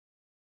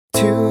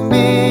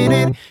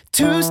2-Minute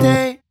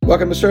Tuesday.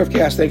 Welcome to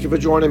Surfcast. Thank you for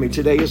joining me.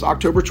 Today is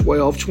October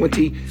 12,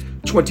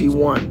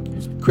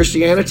 2021.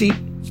 Christianity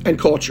and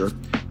culture.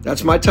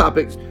 That's my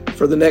topic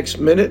for the next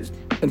minute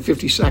and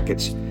 50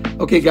 seconds.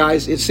 Okay,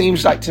 guys, it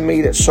seems like to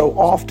me that so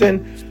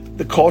often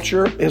the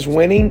culture is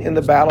winning in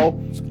the battle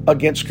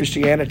against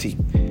Christianity.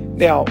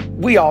 Now,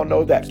 we all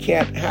know that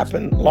can't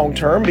happen long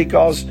term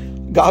because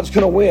God's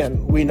going to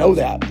win. We know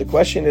that. The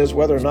question is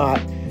whether or not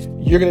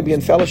you're going to be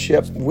in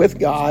fellowship with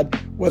God,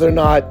 whether or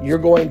not you're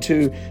going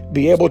to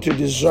be able to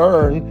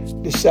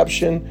discern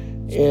deception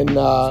in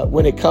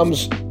when it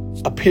comes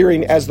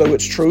appearing as though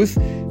it's truth,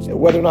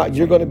 whether or not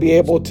you're going to be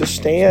able to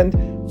stand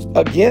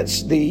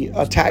against the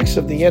attacks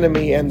of the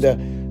enemy and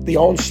the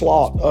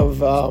onslaught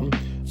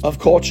of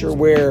culture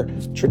where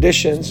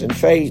traditions and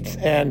faith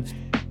and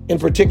in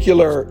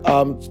particular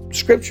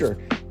Scripture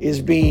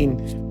is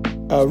being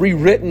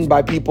rewritten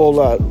by people,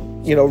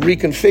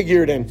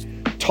 reconfigured and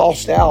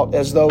tossed out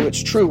as though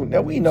it's true.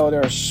 Now, we know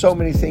there are so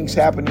many things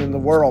happening in the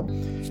world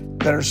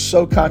that are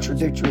so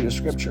contradictory to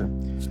Scripture.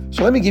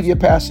 So let me give you a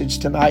passage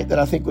tonight that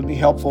I think would be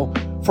helpful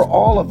for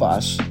all of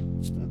us.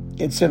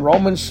 It's in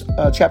Romans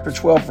chapter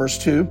 12, verse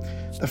 2.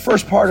 The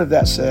first part of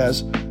that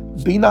says,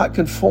 "Be not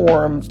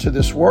conformed to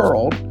this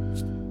world,"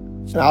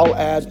 and I'll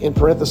add in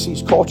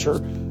parentheses culture,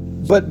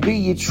 "but be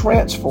ye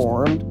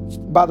transformed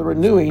by the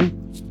renewing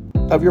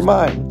of your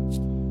mind."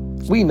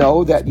 We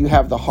know that you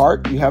have the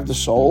heart, you have the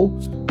soul,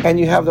 and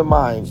you have the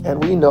mind.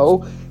 And we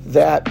know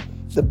that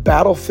the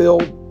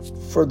battlefield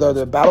for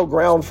the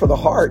battleground for the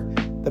heart,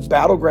 the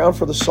battleground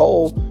for the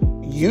soul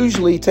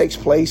usually takes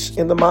place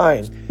in the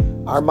mind.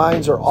 Our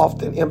minds are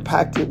often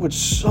impacted with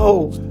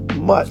so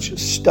much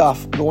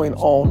stuff going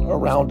on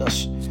around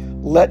us.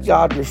 Let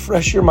God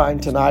refresh your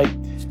mind tonight.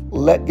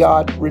 Let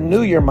God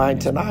renew your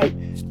mind tonight.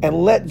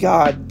 And let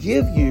God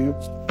give you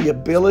the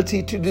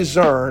ability to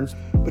discern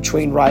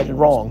between right and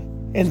wrong.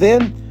 And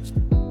then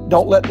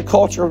don't let the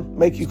culture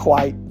make you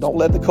quiet. Don't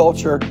let the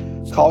culture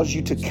cause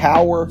you to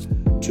cower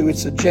to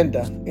its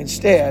agenda.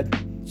 Instead,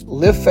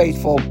 live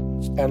faithful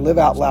and live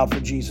out loud for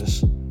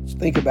Jesus.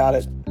 Think about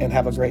it and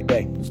have a great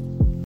day.